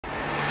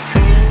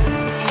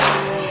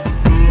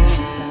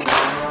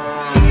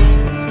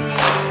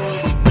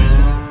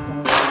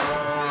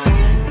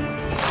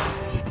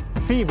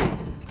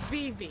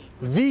ViVi.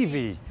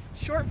 ViVi.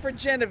 Short for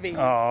Genevieve.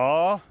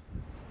 Aw.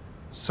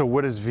 So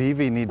what does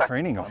ViVi need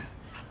training on?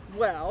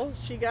 Well,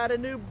 she got a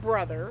new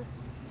brother.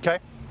 Okay.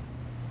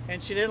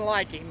 And she didn't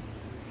like him.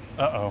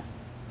 Uh-oh.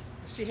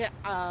 She had,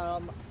 I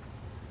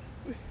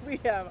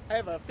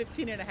have a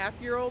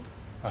 15-and-a-half-year-old.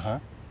 Uh-huh.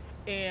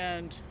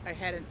 And I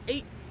had an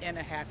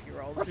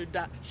 8-and-a-half-year-old who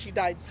she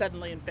died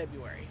suddenly in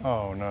February.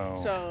 Oh, no.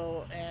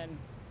 So, and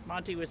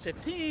Monty was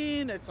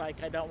 15. It's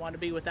like, I don't want to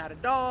be without a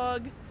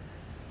dog.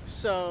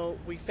 So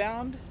we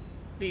found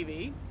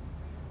ViVi.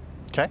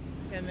 Okay.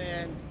 And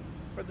then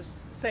for the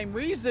same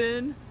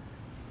reason,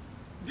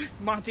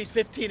 Monty's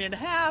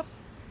 15-and-a-half.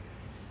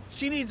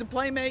 She needs a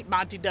playmate.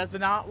 Monty does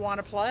not want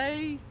to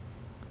play.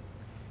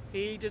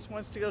 He just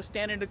wants to go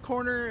stand in a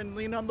corner and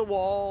lean on the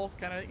wall.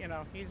 Kind of, you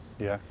know, he's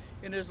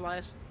in his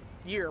last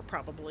year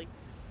probably,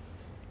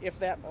 if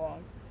that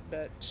long.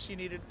 But she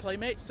needed a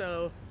playmate,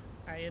 so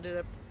I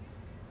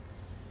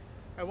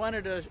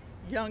wanted a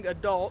young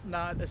adult,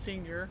 not a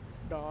senior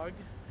dog.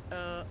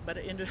 But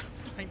I ended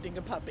up finding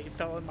a puppy,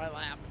 fell in my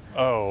lap.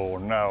 Oh,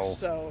 no.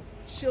 So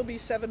she'll be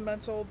 7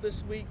 months old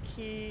this week.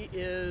 He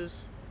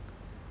is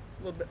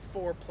a little bit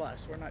 4+.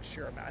 We're not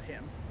sure about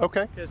him.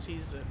 Okay. Because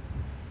he's a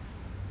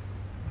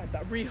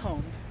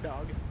rehomed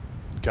dog.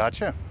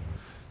 Gotcha.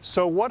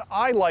 So what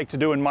I like to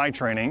do in my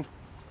training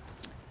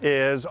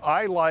is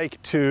I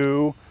like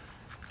to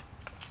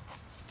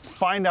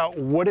find out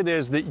what it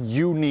is that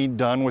you need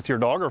done with your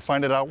dog, or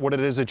find out what it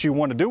is that you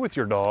want to do with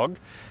your dog,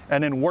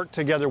 and then work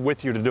together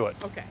with you to do it.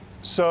 Okay.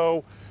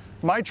 So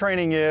my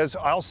training is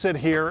I'll sit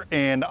here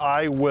and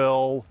I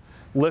will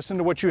listen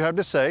to what you have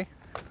to say.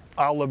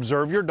 I'll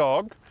observe your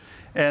dog,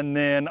 and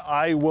then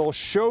I will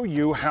show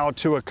you how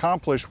to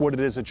accomplish what it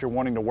is that you're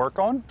wanting to work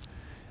on.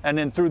 And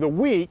then through the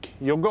week,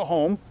 you'll go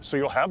home, so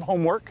you'll have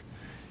homework,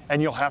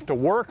 and you'll have to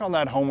work on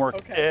that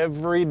homework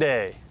every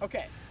day.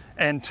 Okay.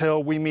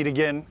 Until we meet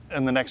again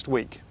in the next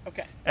week.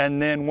 Okay. And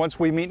then once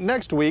we meet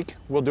next week,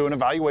 we'll do an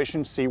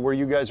evaluation, see where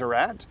you guys are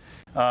at,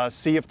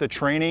 see if the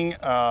training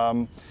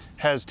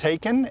has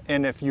taken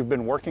and if you've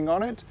been working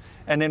on it,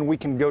 and then we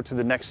can go to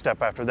the next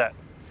step after that.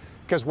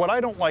 Because what I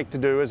don't like to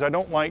do is I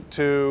don't like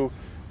to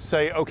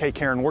say, okay,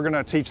 Karen, we're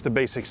gonna teach the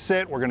basic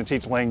sit, we're gonna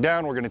teach laying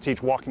down, we're gonna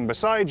teach walking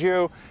beside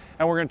you,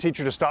 and we're gonna teach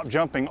you to stop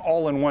jumping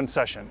all in one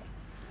session.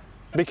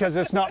 Because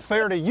it's not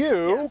fair to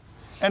you,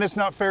 and it's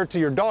not fair to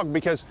your dog,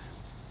 because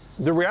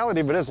the reality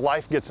of it is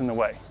life gets in the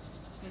way.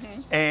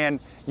 And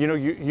you know,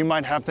 you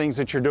might have things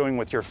that you're doing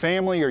with your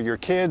family or your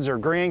kids or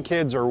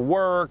grandkids or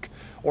work,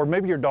 or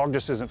maybe your dog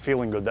just isn't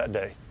feeling good that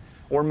day.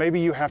 Or maybe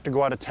you have to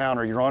go out of town,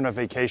 or you're on a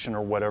vacation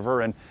or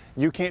whatever, and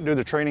you can't do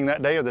the training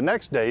that day or the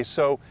next day.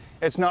 So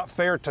it's not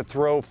fair to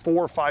throw 4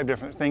 or 5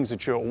 different things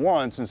at you at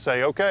once and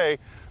say, okay,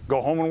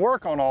 go home and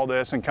work on all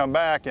this and come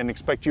back and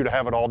expect you to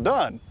have it all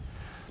done.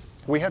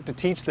 We have to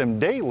teach them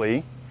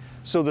daily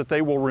so that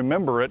they will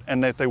remember it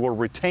and that they will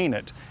retain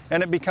it.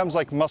 And it becomes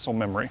like muscle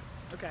memory.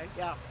 Okay,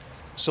 yeah.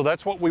 So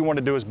that's what we want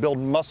to do, is build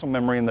muscle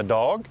memory in the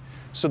dog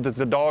so that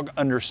the dog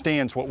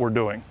understands what we're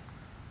doing.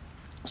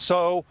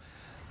 So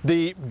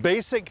the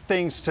basic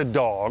things to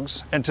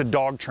dogs and to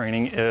dog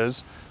training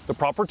is the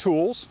proper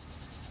tools,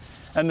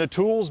 and the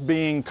tools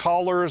being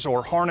collars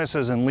or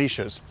harnesses and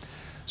leashes.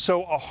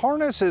 So a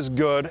harness is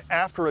good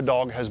after a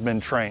dog has been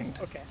trained.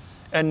 Okay.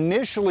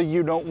 Initially,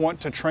 you don't want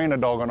to train a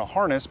dog on a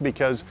harness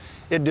because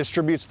it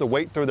distributes the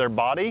weight through their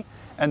body,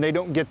 and they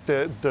don't get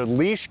the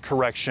leash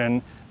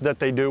correction that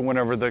they do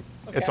whenever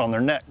it's on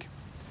their neck.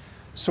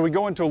 So we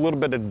go into a little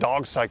bit of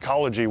dog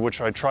psychology,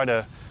 which I try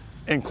to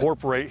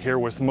incorporate here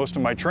with most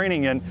of my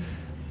training, and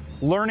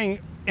learning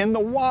in the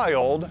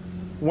wild,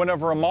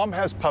 whenever a mom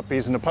has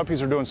puppies and the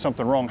puppies are doing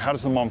something wrong, how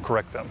does the mom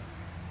correct them?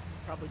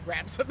 Probably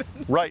grabs them.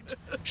 Right.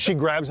 She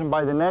grabs them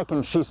by the neck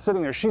and she's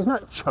sitting there. She's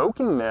not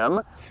choking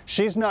them.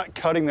 She's not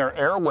cutting their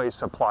airway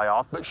supply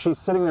off, but she's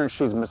sitting there and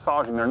she's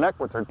massaging their neck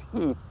with her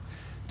teeth,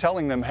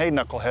 telling them, hey,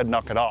 knucklehead,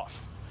 knock it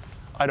off.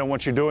 I don't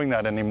want you doing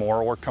that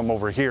anymore, or come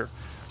over here.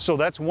 So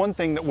that's one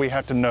thing that we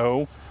have to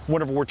know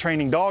whenever we're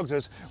training dogs,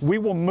 is we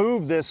will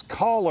move this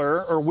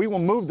collar, or we will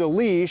move the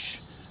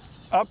leash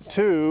up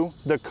to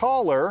the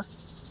collar,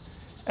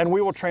 and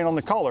we will train on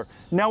the collar.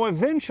 Now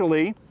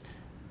eventually,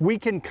 we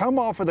can come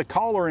off of the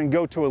collar and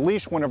go to a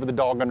leash whenever the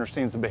dog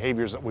understands the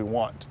behaviors that we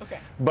want. Okay.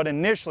 But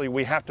initially,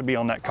 we have to be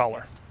on that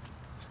collar.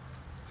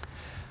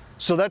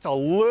 So that's a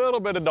little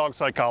bit of dog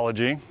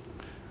psychology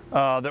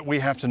that we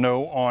have to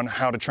know on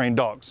how to train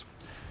dogs.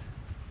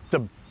 The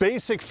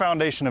basic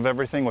foundation of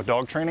everything with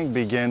dog training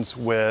begins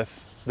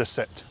with the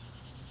sit.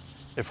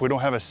 If we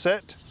don't have a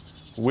sit,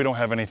 we don't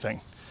have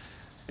anything.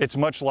 It's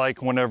much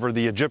like whenever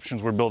the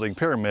Egyptians were building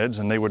pyramids,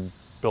 and they would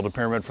build a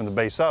pyramid from the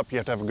base up, you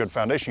have to have a good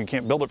foundation. You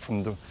can't build it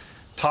from the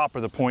top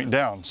or the point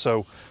down.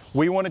 So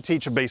we want to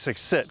teach a basic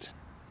sit.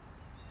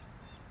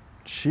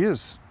 She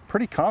is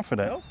pretty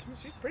confident. No,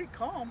 she's pretty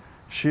calm.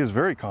 She is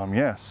very calm,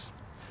 yes.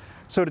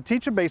 So to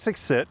teach a basic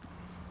sit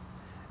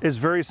is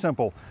very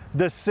simple.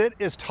 The sit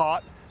is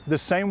taught the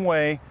same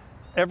way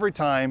every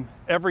time,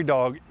 every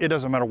dog. It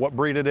doesn't matter what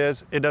breed it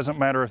is. It doesn't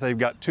matter if they've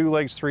got 2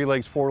 legs, 3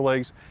 legs, 4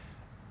 legs.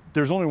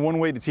 there's only one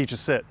way to teach a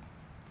sit.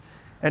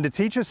 And to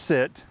teach a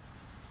sit,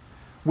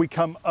 we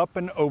come up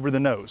and over the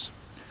nose.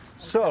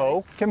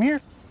 So, come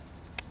here.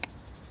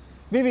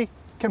 ViVi,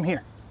 come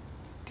here.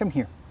 Come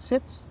here.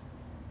 Sits.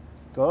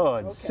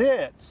 Good.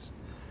 Sits.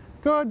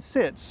 Good.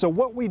 Sits. So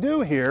what we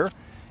do here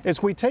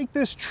is we take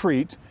this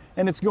treat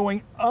and it's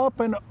going up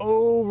and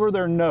over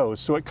their nose.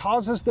 So it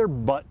causes their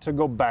butt to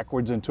go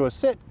backwards into a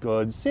sit.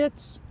 Good.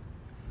 Sits.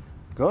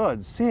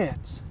 Good.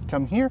 Sits.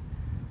 Come here.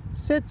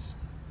 Sits.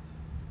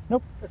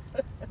 Nope.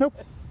 Nope.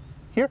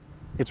 Here.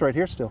 It's right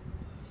here still.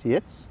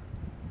 Sits.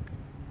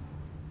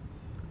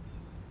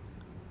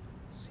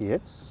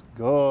 Sits.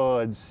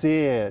 Good.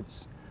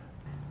 Sits.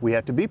 We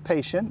have to be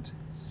patient.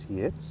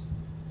 Sits.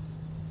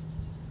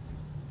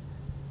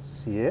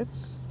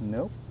 Sits.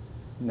 Nope.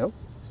 Nope.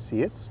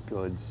 Sits.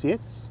 Good.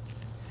 Sits.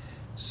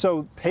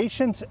 So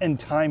patience and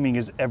timing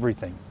is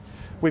everything.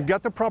 We've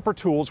got the proper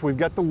tools. We've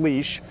got the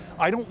leash.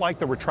 I don't like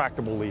the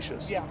retractable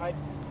leashes. Yeah,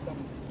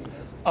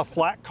 A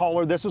flat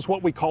collar, this is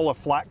what we call a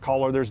flat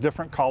collar. There's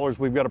different collars.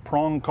 We've got a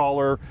prong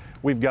collar,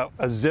 we've got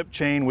a zip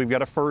chain, we've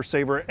got a fur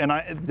saver, and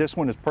this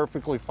one is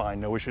perfectly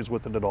fine, no issues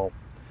with it at all.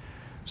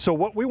 So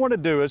what we want to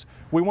do is,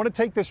 we want to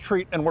take this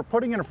treat and we're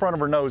putting it in front of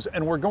her nose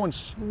and we're going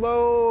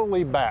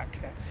slowly back.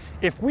 Okay.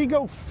 If we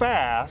go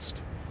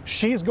fast,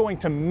 she's going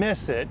to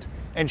miss it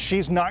and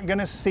she's not going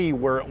to see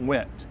where it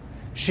went.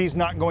 She's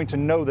not going to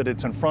know that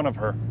it's in front of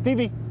her.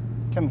 ViVi,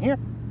 come here,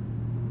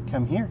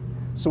 come here.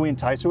 So we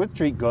entice her with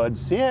treat. Good.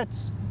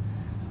 Sits.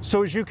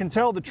 So as you can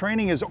tell, the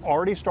training is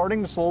already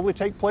starting to slowly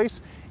take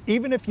place.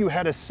 Even if you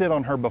had to sit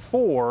on her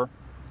before,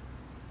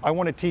 I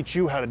want to teach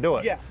you how to do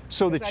it. Yeah.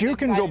 So that you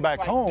can go back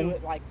home. Do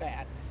it like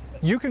that.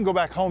 You can go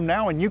back home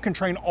now and you can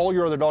train all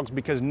your other dogs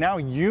because now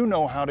you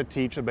know how to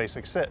teach a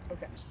basic sit.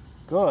 Okay.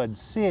 Good.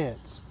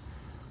 Sits.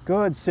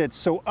 Good. Sits.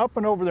 So up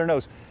and over their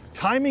nose.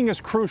 Timing is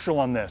crucial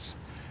on this.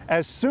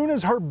 As soon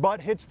as her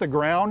butt hits the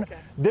ground,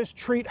 this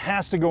treat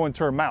has to go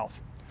into her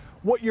mouth.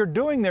 What you're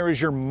doing there is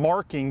you're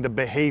marking the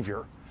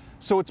behavior.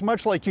 So it's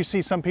much like you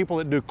see some people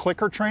that do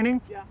clicker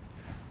training. Yeah.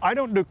 I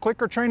don't do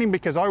clicker training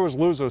because I always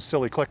lose those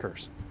silly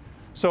clickers.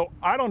 So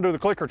I don't do the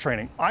clicker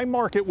training. I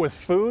mark it with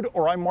food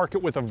or I mark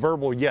it with a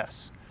verbal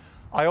yes.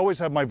 I always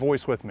have my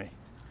voice with me.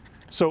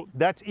 So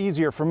that's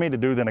easier for me to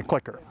do than a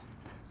clicker.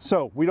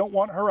 So we don't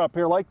want her up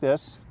here like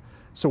this.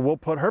 So we'll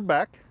put her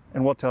back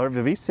and we'll tell her,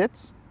 ViVi,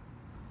 sits.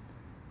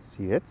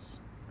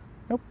 Sits.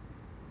 Nope.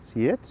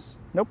 Sits.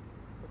 Nope.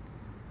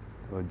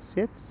 Good.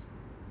 Sits.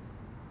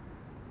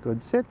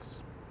 Good.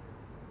 Sits.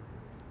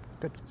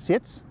 Good.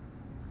 Sits.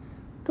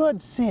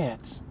 Good.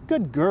 Sits.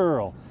 Good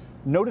girl.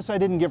 Notice I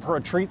didn't give her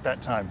a treat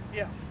that time.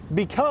 Yeah.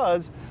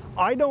 Because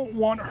I don't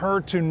want her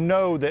to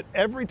know that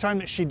every time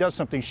that she does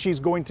something, she's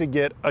going to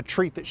get a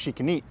treat that she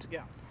can eat.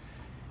 Yeah.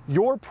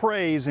 Your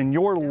praise and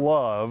your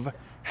love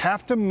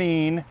have to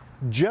mean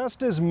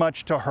just as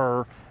much to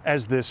her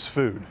as this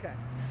food. Okay.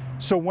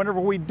 So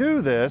whenever we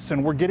do this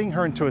and we're getting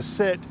her into a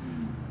sit,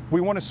 we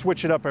want to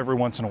switch it up every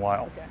once in a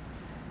while. Okay.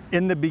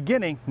 In the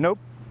beginning, nope,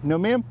 no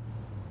ma'am.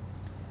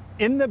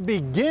 In the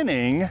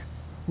beginning,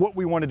 what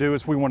we want to do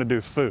is we want to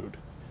do food.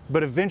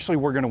 But eventually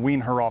we're going to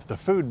wean her off the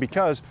food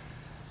because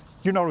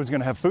you're not always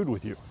going to have food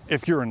with you.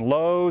 If you're in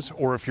Lowe's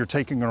or if you're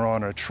taking her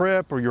on a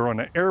trip or you're on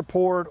an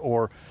airport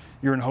or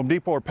you're in Home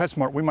Depot or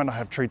PetSmart, we might not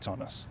have treats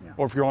on us. Yeah.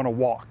 Or if you're on a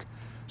walk.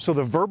 So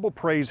the verbal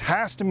praise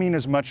has to mean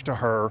as much to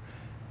her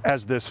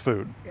as this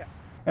food. Yeah.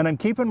 And I'm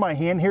keeping my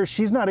hand here.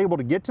 She's not able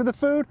to get to the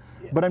food,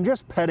 but I'm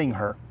just petting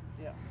her.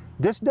 Yeah.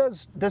 This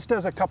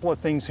does a couple of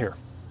things here.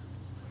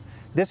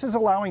 This is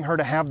allowing her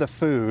to have the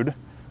food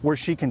where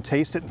she can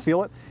taste it and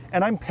feel it,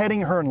 and I'm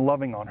petting her and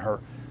loving on her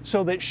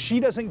so that she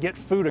doesn't get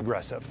food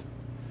aggressive.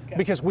 Okay.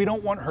 Because we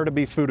don't want her to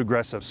be food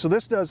aggressive. So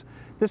this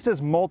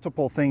does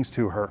multiple things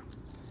to her.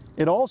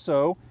 It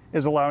also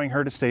is allowing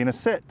her to stay in a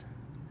sit.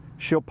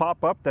 She'll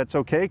pop up, that's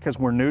okay, because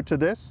we're new to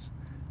this.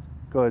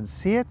 Good.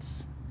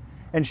 Sits.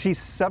 And she's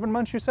 7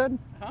 months, you said?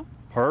 Uh-huh.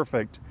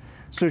 Perfect.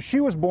 So she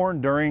was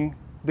born during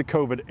the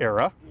COVID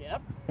era.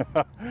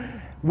 Yep.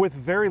 With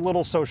very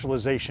little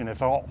socialization,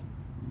 if at all.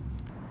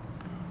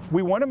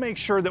 We want to make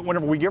sure that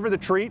whenever we give her the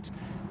treat,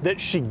 that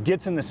she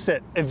gets in the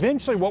sit.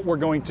 Eventually what we're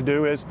going to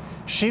do is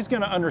she's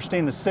going to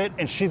understand the sit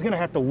and she's going to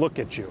have to look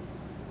at you.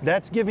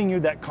 That's giving you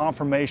that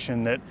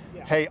confirmation that,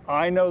 hey,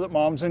 I know that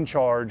mom's in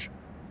charge.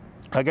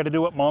 I got to do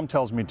what mom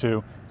tells me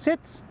to.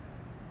 Sits.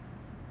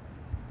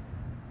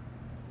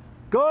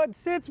 Good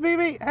sits,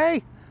 ViVi.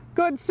 Hey,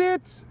 good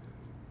sits.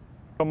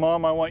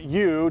 Mom, I want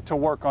you to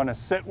work on a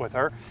sit with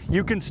her.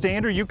 You can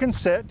stand or you can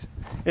sit.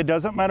 It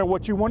doesn't matter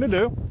what you want to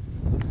do.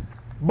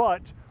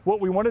 But what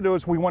we want to do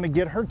is we want to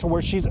get her to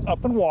where she's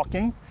up and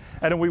walking,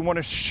 and then we want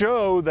to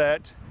show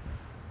that,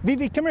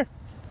 ViVi, come here.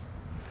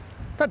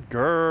 Good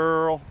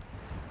girl.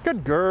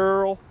 Good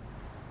girl.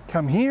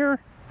 Come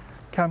here.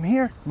 Come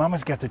here.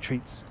 Mama's got the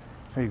treats.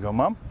 Here you go,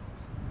 Mom.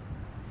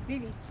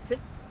 ViVi, sit.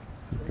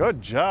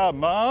 Good job,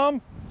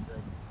 Mom.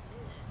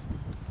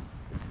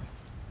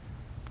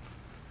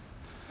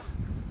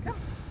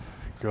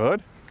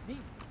 Good.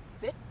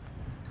 Sit.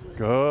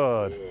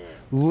 Good.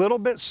 Little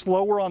bit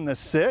slower on the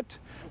sit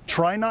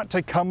Try not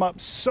to come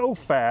up so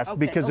fast,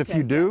 because if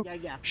you do,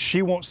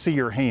 she won't see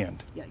your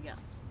hand. Yeah, yeah.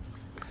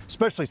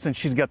 Especially since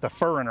she's got the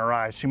fur in her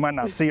eyes. She might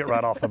not see it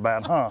right off the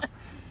bat, huh?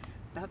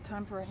 About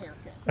time for a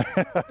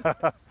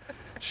haircut.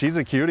 She's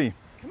a cutie.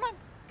 Come on,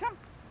 come.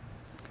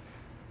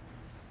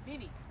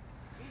 ViVi,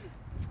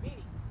 ViVi, ViVi.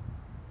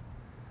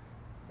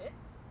 Sit,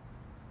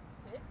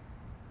 sit.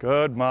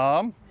 Good,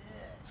 Mom.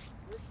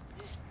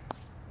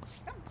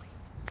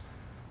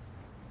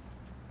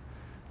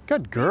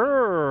 Good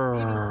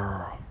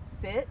girl.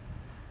 Sit.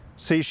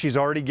 See, she's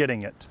already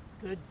getting it.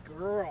 Good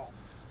girl.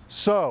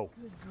 So,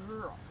 Good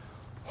girl.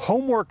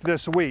 homework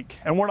this week,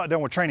 and we're not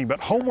done with training, but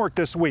homework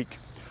this week.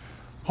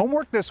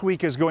 Homework this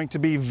week is going to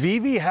be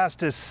ViVi has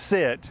to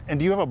sit, and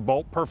do you have a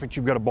bowl? Perfect,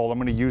 you've got a bowl. I'm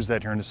going to use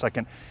that here in a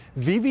second.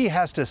 ViVi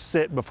has to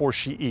sit before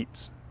she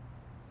eats.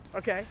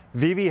 Okay.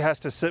 ViVi has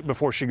to sit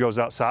before she goes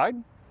outside.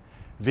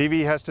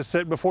 ViVi has to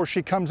sit before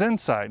she comes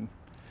inside.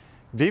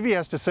 ViVi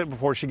has to sit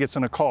before she gets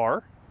in a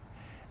car.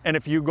 And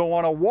if you go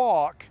on a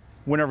walk,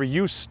 whenever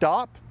you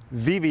stop,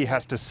 ViVi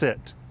has to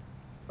sit.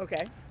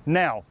 Okay.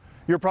 Now,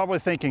 you're probably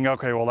thinking,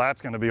 okay, well,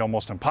 that's going to be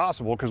almost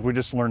impossible because we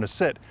just learned to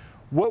sit.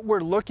 What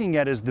we're looking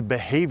at is the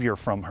behavior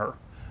from her,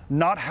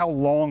 not how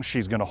long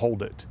she's going to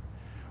hold it.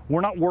 We're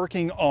not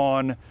working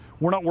on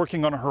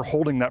her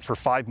holding that for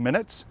 5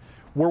 minutes.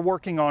 We're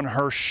working on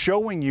her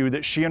showing you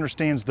that she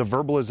understands the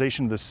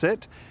verbalization of the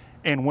sit,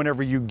 and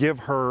whenever you give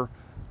her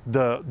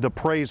the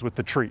praise with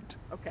the treat.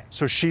 Okay.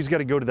 So she's got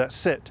to go to that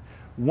sit.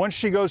 Once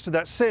she goes to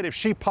that sit, if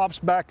she pops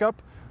back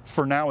up,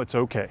 for now it's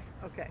okay.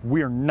 Okay.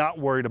 We are not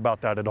worried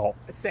about that at all.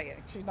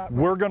 Staying. She's not.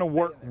 We're going to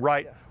work,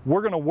 right, Yeah.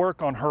 we're going to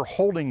work on her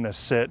holding this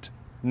sit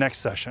next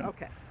session.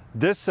 Okay.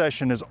 This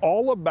session is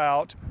all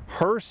about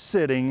her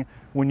sitting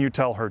when you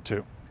tell her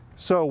to.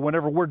 So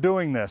whenever we're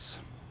doing this,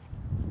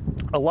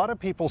 a lot of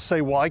people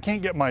say, well, I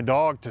can't get my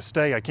dog to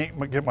stay. I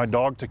can't get my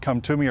dog to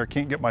come to me, or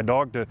can't get my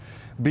dog to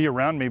be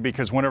around me,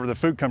 because whenever the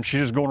food comes,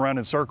 she's just going around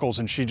in circles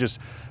and she's just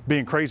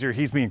being crazy, or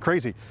he's being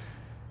crazy.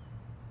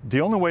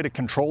 The only way to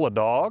control a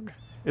dog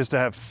is to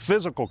have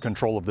physical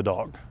control of the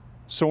dog.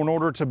 So in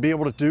order to be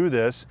able to do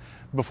this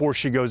before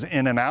she goes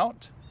in and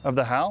out of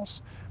the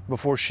house,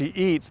 before she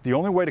eats, the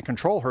only way to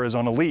control her is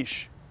on a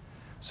leash.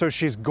 So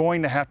she's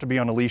going to have to be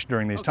on a leash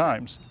during these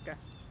times. Okay.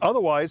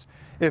 Otherwise,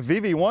 if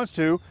ViVi wants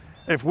to,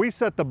 if we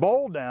set the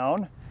bowl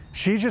down,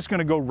 she's just going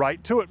to go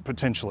right to it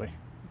potentially.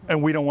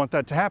 And we don't want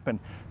that to happen.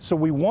 So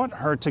we want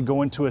her to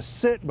go into a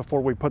sit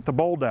before we put the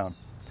bowl down.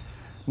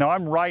 Now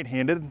I'm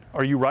right-handed.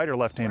 Are you right or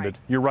left-handed?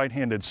 Right. You're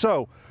right-handed.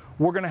 So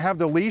we're going to have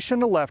the leash in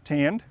the left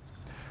hand.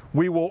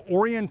 We will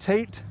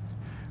orientate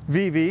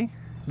ViVi.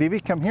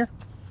 ViVi, come here.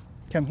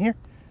 Come here.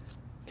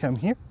 Come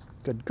here.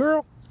 Good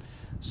girl.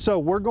 So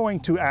we're going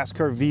to ask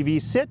her,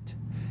 ViVi, sit.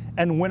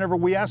 And whenever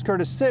we ask her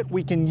to sit,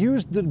 we can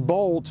use the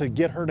bowl to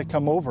get her to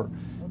come over,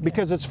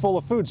 because it's full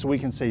of food. So we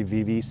can say,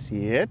 ViVi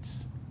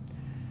sits.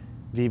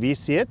 ViVi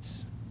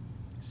sits.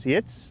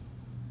 Sits.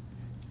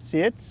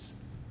 Sits.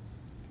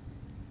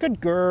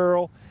 Good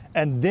girl.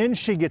 And then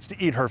she gets to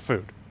eat her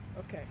food.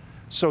 Okay.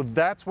 So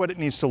that's what it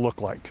needs to look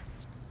like.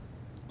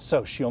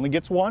 So she only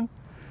gets one,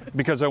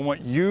 because I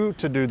want you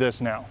to do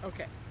this now.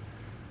 Okay.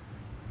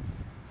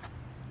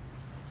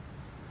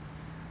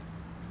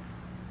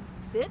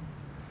 Sit.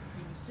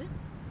 You sit.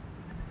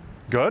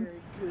 Good?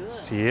 Very good.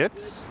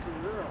 Sits.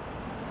 Good girl.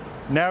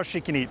 Now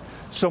she can eat.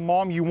 So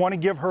Mom, you want to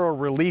give her a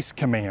release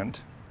command.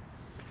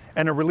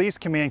 And a release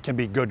command can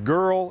be good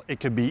girl, it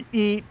could be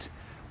eat,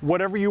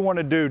 whatever you want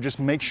to do, just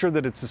make sure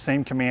that it's the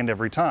same command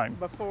every time.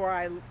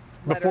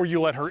 Before You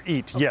let her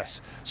eat, Okay.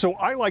 yes. So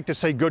I like to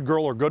say good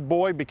girl or good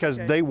boy, because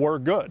Okay. they were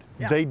good.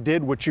 Yeah. They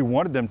did what you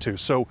wanted them to.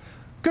 So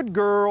good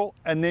girl,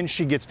 and then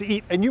she gets to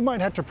eat, and you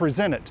might have to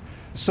present it.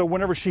 So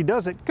whenever she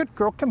does it, good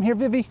girl, come here,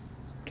 ViVi,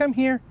 come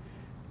here,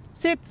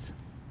 sits.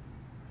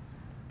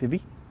 ViVi,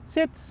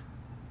 sits.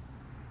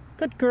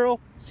 Good girl,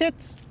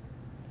 sits.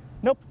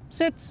 Nope,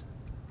 sits.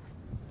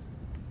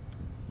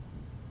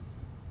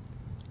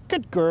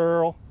 Good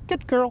girl,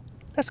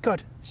 that's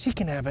good. She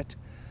can have it.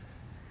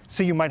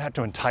 So you might have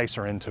to entice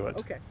her into it.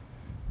 Okay.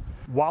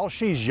 While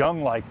she's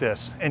young like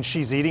this and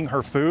she's eating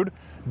her food,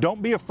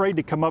 don't be afraid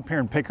to come up here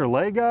and pick her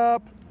leg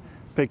up,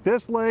 pick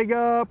this leg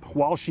up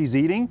while she's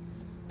eating,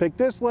 pick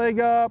this leg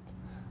up,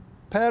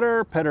 pet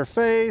her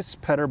face,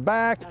 pet her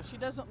back. Now she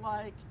doesn't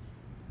like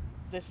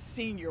the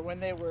senior when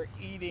they were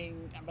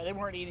eating. I mean, they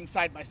weren't eating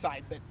side by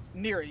side, but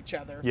near each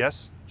other.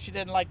 Yes, She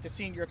didn't like the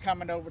senior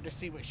coming over to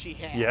see what she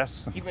had.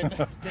 Yes. Even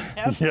though she didn't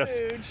have Yes.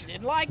 food, she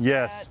didn't like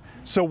yes.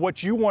 that. So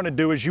what you want to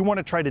do is you want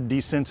to try to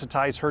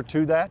desensitize her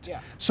to that. Yeah.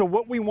 So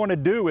what we want to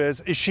do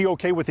is she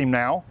okay with him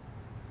now?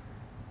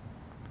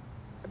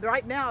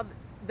 Right now,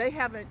 they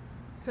haven't,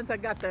 since I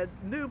got the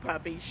new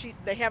puppy,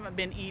 they haven't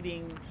been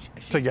eating,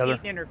 she's Together?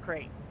 eating in her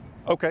crate.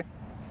 Okay,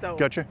 So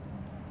gotcha.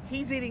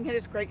 he's eating in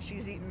his crate,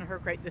 she's eating in her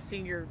crate. The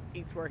senior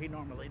eats where he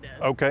normally does.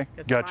 Okay,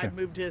 'Cause gotcha. if I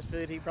moved his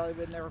food, he probably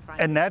would never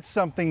find And it. that's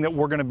something that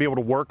we're going to be able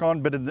to work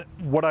on. But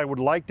what I would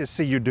like to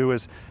see you do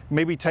is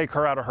maybe take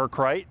her out of her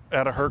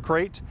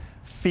crate,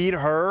 feed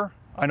her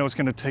I know it's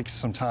going to take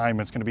some time,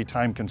 it's going to be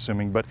time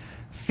consuming, but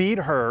feed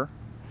her,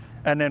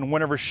 and then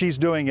whenever she's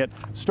doing it,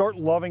 start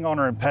loving on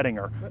her and petting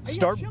her.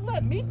 Start, she'll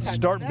let me touch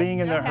start her. being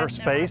in her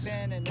space,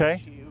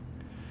 okay?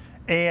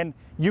 And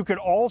you could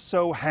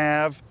also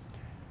have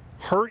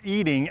her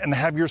eating and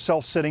have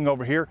yourself sitting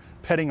over here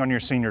petting on your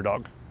senior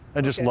dog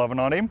and just loving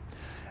on him.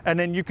 And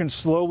then you can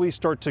slowly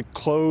start to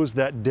close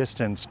that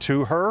distance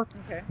to her,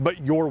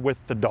 but you're with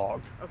the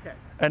dog. Okay.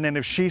 And then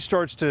if she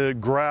starts to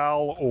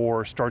growl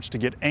or starts to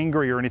get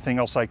angry or anything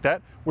else like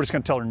that, we're just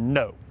gonna tell her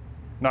no,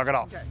 knock it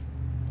off. Okay.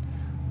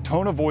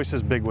 Tone of voice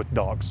is big with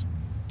dogs.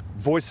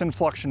 Voice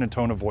inflection and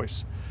tone of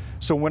voice.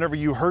 So whenever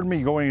you heard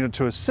me going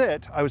into a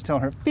sit, I was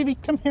telling her,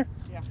 ViVi, come here.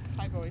 Yeah,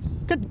 high voice.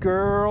 Good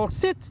girl,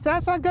 sit,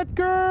 that's a good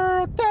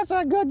girl, that's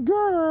a good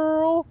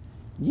girl.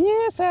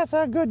 Yes, that's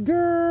a good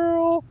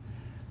girl.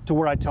 To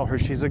where I tell her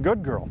she's a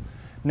good girl.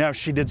 Now, if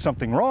she did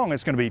something wrong,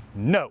 it's gonna be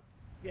no.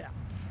 Yeah.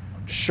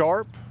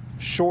 Sharp,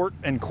 short,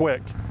 and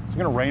quick. Is it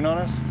gonna rain on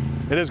us?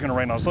 It is gonna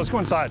rain on us. Let's go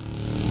inside.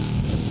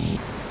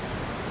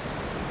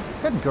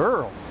 Good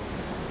girl.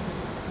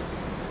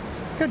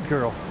 Good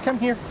girl. Come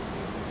here.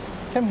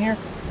 Come here.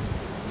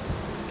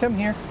 Come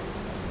here.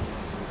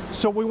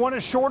 So we want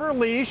a shorter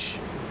leash,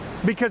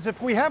 because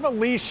if we have a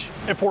leash,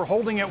 if we're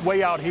holding it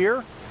way out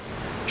here,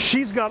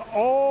 she's got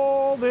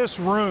all this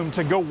room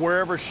to go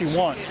wherever she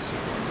wants.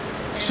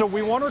 So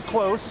we want her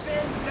close. She's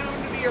been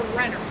known to be a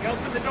runner. You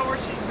open the door,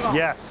 she's gone.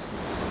 Yes.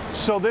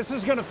 So this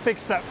is going to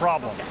fix that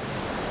problem.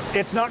 Okay.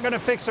 It's not going to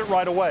fix it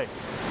right away,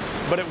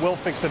 but it will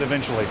fix it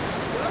eventually.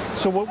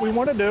 So what we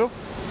want to do,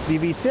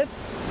 ViVi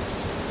sits,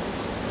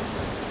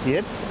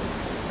 sits,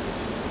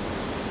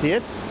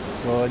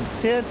 sits, good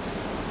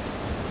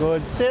sits,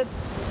 good sits,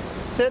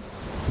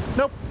 sits,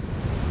 nope,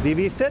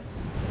 ViVi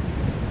sits,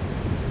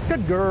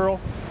 good girl.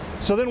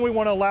 So then we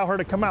want to allow her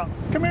to come out.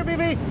 Come here,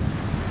 ViVi.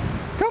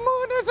 Come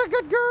on, that's a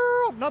good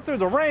girl. Not through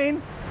the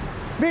rain.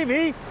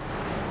 ViVi,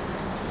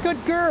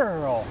 good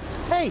girl.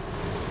 Hey.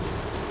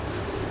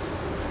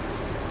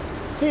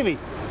 ViVi,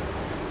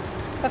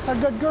 that's a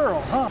good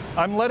girl, huh?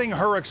 I'm letting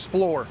her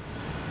explore.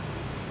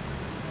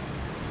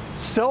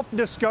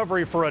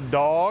 Self-discovery for a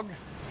dog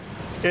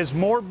is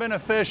more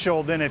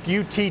beneficial than if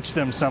you teach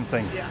them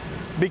something. Yeah.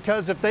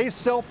 Because if they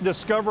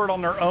self-discover it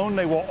on their own,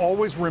 they will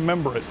always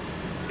remember it.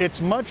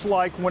 It's much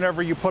like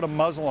whenever you put a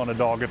muzzle on a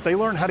dog. If they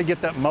learn how to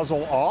get that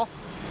muzzle off,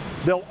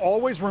 they'll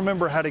always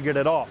remember how to get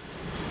it off.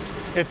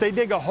 If they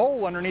dig a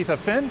hole underneath a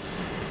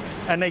fence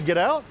and they get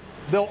out,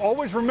 they'll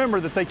always remember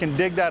that they can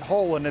dig that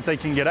hole and that they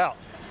can get out.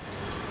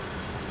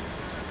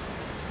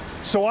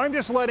 So I'm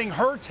just letting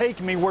her take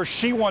me where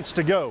she wants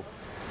to go,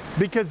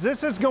 because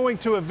this is going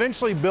to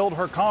eventually build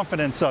her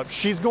confidence up.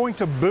 She's going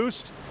to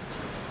boost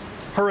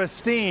her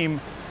esteem,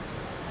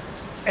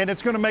 and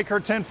it's going to make her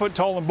 10 foot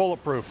tall and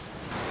bulletproof.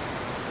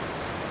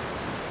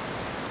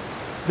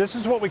 This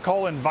is what we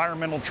call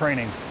environmental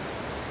training.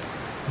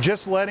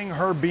 Just letting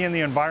her be in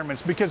the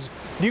environments, because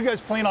you guys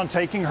plan on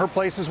taking her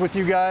places with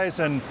you guys,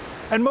 and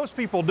most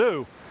people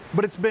do,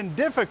 but it's been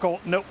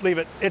difficult. Nope, leave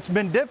it. It's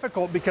been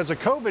difficult because of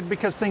COVID,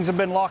 because things have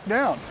been locked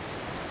down.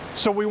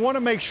 So we want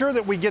to make sure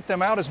that we get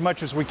them out as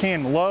much as we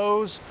can.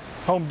 Lowe's,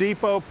 Home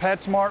Depot,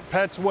 PetSmart,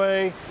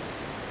 Petsway,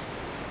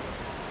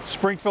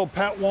 Springfield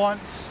Pet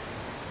Once,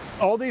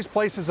 all these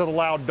places that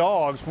allow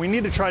dogs, we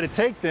need to try to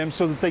take them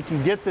so that they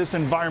can get this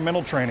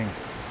environmental training.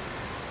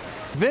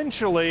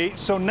 Eventually,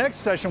 so next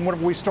session,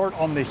 when we start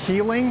on the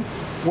heeling,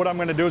 what I'm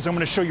going to do is I'm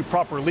going to show you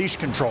proper leash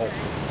control.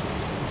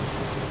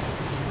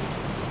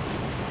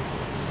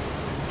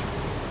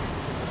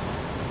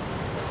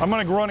 I'm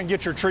going to run and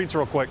get your treats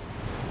real quick.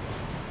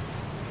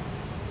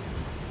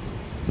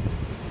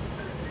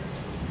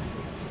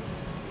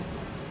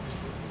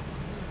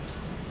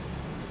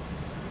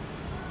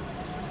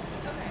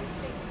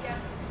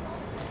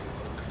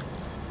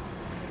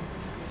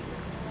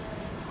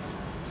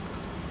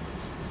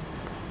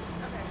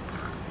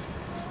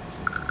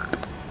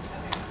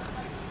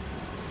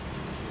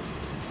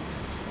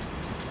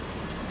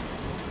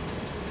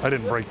 I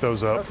didn't break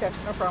those up. Okay,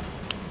 no problem.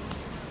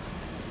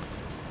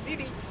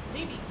 ViVi,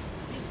 ViVi,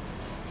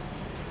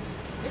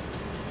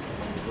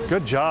 ViVi.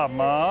 Good job,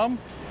 Mom.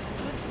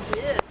 Good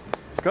sit.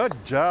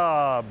 Good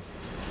job.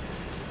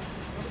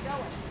 Where we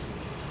going?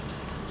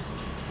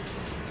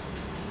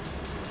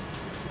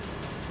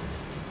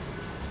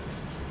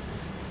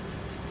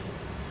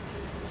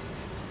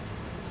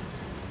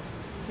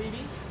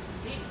 ViVi,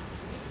 ViVi,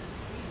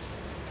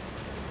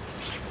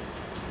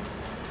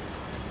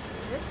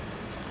 sit.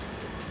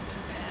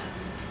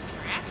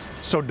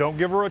 So don't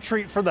give her a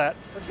treat for that.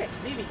 Okay,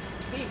 ViVi,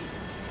 ViVi.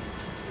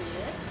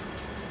 Sit.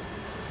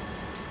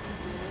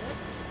 Sit.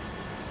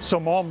 So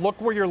Mom,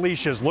 look where your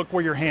leash is. Look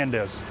where your hand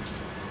is.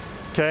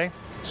 Okay?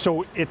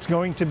 So it's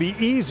going to be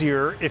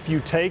easier if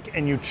you take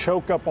and you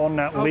choke up on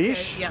that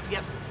leash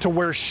to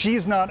where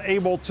she's not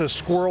able to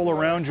squirrel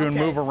around you and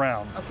move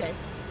around. Okay.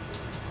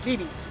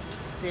 ViVi,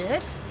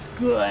 sit.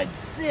 Good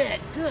sit.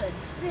 Good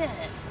sit.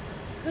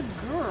 Good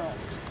girl.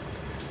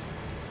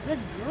 Good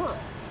girl.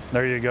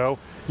 There you go.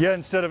 Yeah,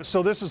 instead of,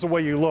 so this is the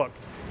way you look.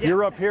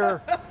 You're up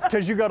here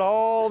because you got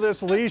all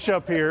this leash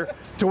up here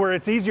to where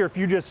it's easier if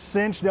you just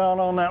cinch down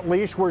on that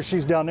leash where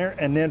she's down there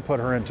and then put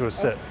her into a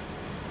sit.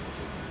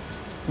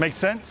 Make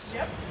sense?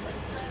 Yep.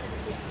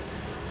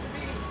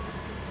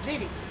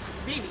 ViVi,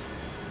 ViVi.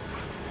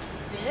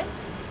 Sit,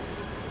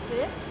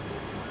 sit.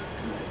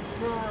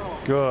 Girl.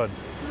 Good.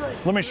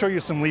 Let me show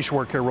you some leash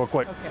work here real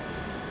quick. Okay.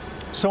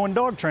 So in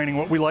dog training,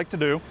 what we like to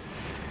do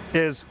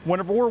is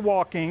whenever we're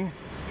walking,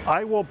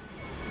 I will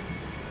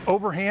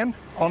overhand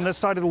on this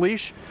side of the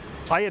leash.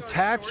 I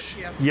attach,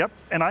 short, yep,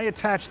 and I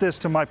attach this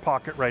to my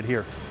pocket right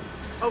here.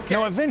 Okay.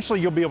 Now eventually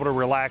you'll be able to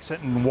relax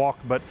it and walk,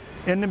 but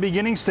in the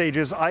beginning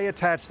stages, I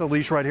attach the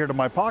leash right here to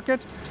my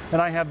pocket,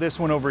 and I have this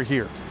one over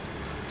here.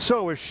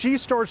 So if she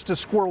starts to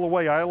squirrel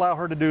away, I allow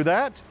her to do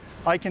that.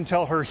 I can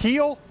tell her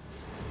heel,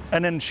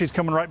 and then she's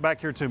coming right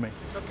back here to me.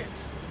 Okay.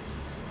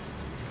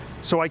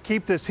 So I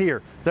keep this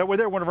here. That way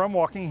there, whenever I'm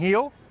walking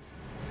heel,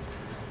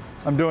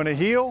 I'm doing a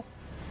heel,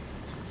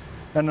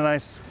 and then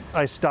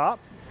I stop.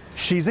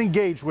 She's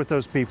engaged with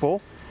those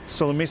people.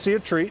 So let me see a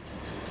treat.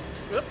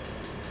 Whoop.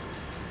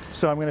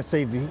 So I'm gonna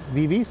say,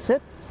 ViVi, sit.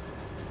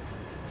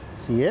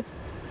 See it?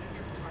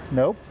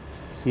 Nope.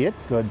 See it?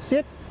 Good,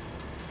 sit.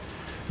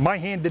 My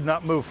hand did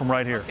not move from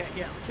right here. Okay,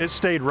 yeah. It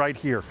stayed right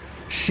here.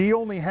 She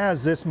only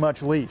has this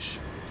much leash.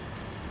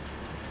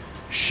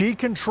 She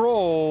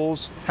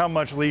controls how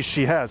much leash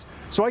she has.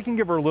 So I can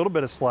give her a little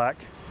bit of slack,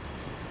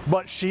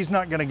 but she's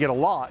not gonna get a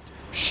lot.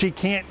 She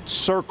can't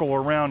circle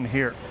around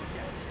here.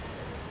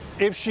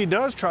 If she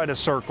does try to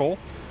circle,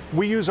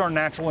 we use our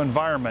natural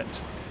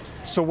environment.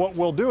 So what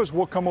we'll do is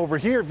we'll come over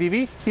here,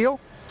 ViVi, heel.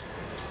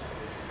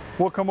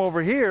 We'll come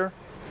over here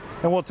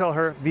and we'll tell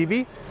her,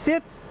 ViVi,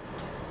 sits.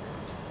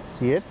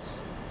 Sits.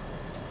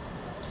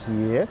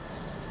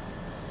 Sits.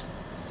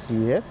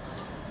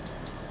 Sits.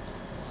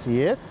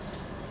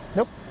 Sits.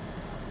 Nope.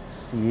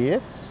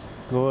 Sits.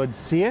 Good,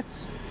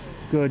 sits.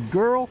 Good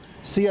girl.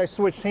 See, I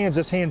switched hands.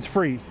 This hand's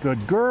free.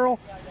 Good girl.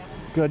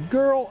 Good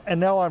girl. And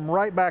now I'm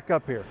right back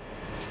up here.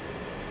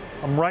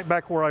 I'm right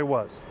back where I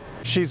was.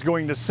 She's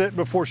going to sit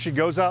before she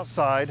goes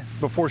outside,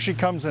 before she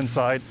comes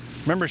inside.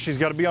 Remember, she's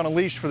got to be on a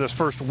leash for this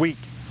first week.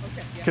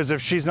 Okay. Because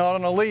if she's not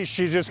on a leash,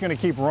 she's just going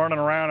to keep running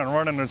around and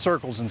running in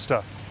circles and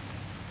stuff.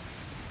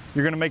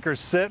 You're going to make her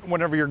sit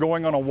whenever you're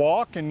going on a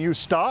walk and you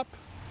stop.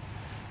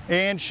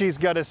 And she's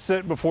got to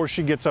sit before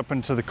she gets up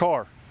into the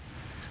car.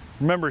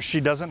 Remember,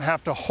 she doesn't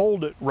have to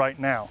hold it right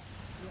now.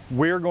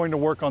 We're going to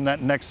work on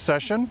that next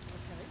session.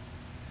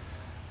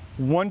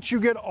 Once you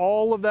get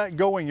all of that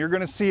going, you're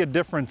going to see a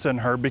difference in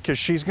her because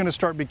she's going to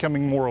start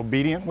becoming more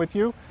obedient with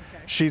you.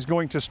 Okay. She's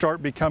going to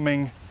start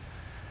becoming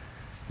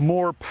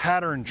more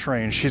pattern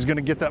trained. She's going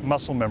to get that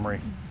muscle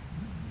memory.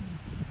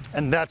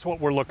 And that's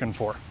what we're looking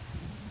for.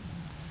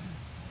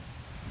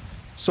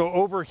 So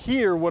over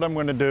here, what I'm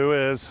going to do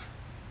is,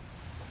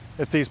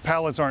 if these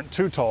pallets aren't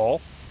too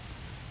tall,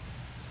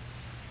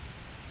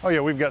 oh yeah,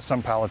 we've got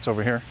some pallets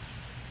over here.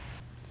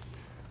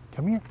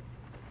 Come here.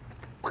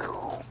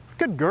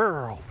 Good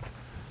girl.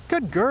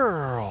 Good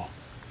girl.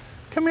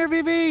 Come here,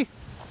 ViVi.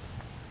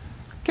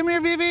 Come here,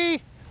 ViVi.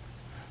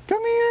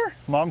 Come here.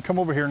 Mom, come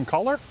over here and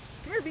call her.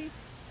 Come here, V.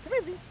 Come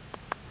here, V.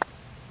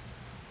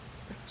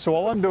 So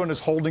all I'm doing is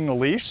holding the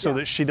leash so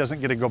that she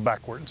doesn't get to go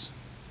backwards.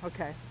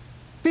 Okay.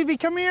 ViVi,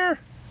 come here.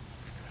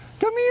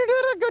 Come here,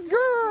 Dada. Good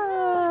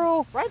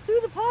girl. Right through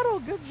the puddle.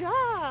 Good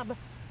job.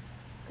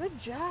 Good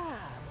job.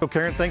 So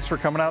Karen, thanks for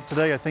coming out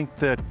today. I think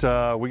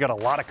that we got a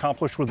lot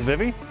accomplished with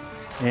ViVi,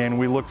 and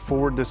we look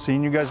forward to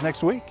seeing you guys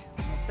next week.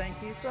 Well,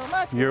 thank you so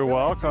much. You're We really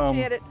welcome.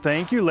 Appreciate it.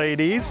 Thank you,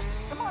 ladies.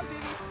 Come on,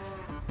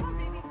 ViVi. Come on,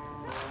 ViVi.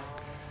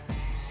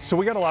 So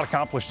we got a lot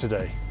accomplished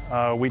today.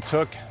 We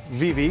took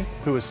ViVi,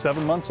 who is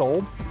 7 months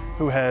old,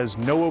 who has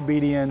no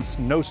obedience,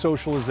 no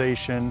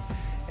socialization,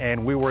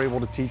 and we were able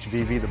to teach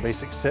ViVi the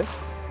basic sit.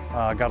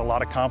 Got a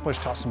lot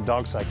accomplished, taught some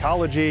dog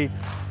psychology,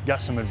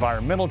 got some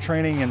environmental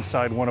training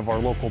inside one of our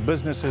local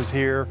businesses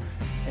here,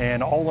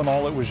 and all in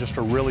all, it was just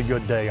a really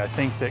good day. I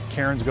think that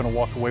Karen's gonna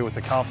walk away with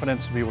the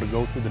confidence to be able to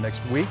go through the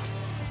next week,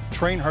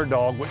 train her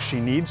dog what she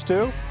needs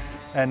to,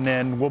 and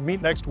then we'll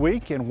meet next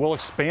week and we'll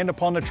expand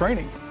upon the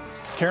training.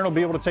 Karen will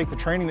be able to take the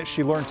training that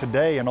she learned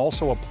today and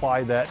also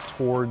apply that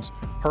towards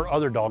her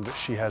other dog that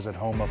she has at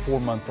home, a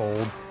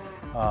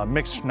 4-month-old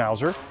mixed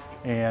schnauzer.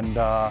 And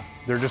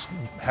they're just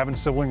having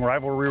sibling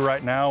rivalry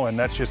right now, and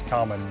that's just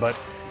common. But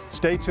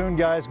stay tuned,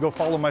 guys. Go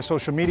follow my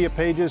social media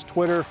pages,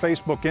 Twitter,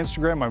 Facebook,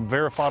 Instagram. I'm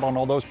verified on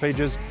all those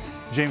pages.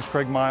 James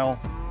Craigmyle,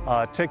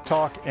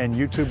 TikTok, and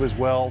YouTube as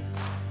well.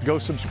 Go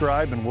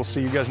subscribe, and we'll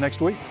see you guys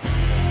next week.